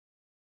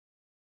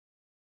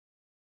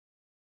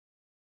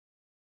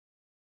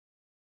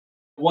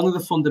One of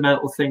the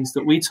fundamental things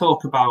that we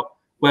talk about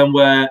when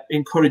we're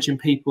encouraging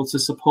people to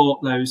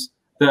support those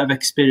that have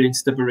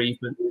experienced the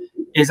bereavement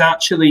is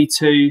actually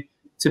to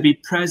be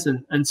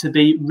present and to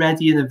be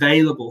ready and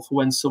available for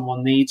when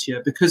someone needs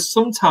you. Because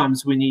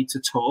sometimes we need to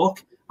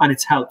talk and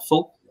it's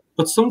helpful,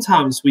 but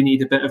sometimes we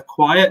need a bit of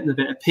quiet and a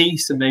bit of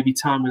peace and maybe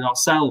time with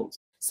ourselves.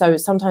 So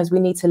sometimes we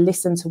need to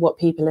listen to what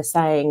people are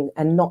saying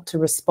and not to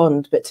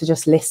respond, but to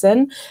just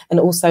listen, and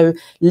also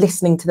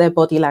listening to their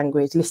body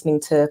language, listening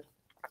to,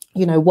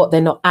 you know, what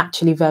they're not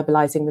actually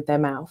verbalizing with their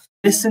mouth.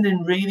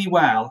 Listening really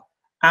well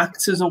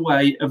acts as a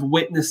way of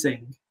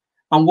witnessing.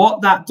 And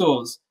what that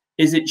does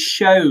is it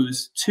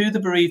shows to the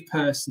bereaved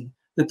person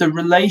that the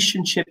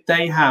relationship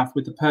they have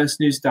with the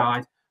person who's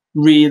died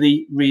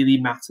really, really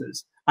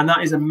matters. And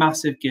that is a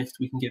massive gift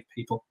we can give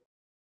people.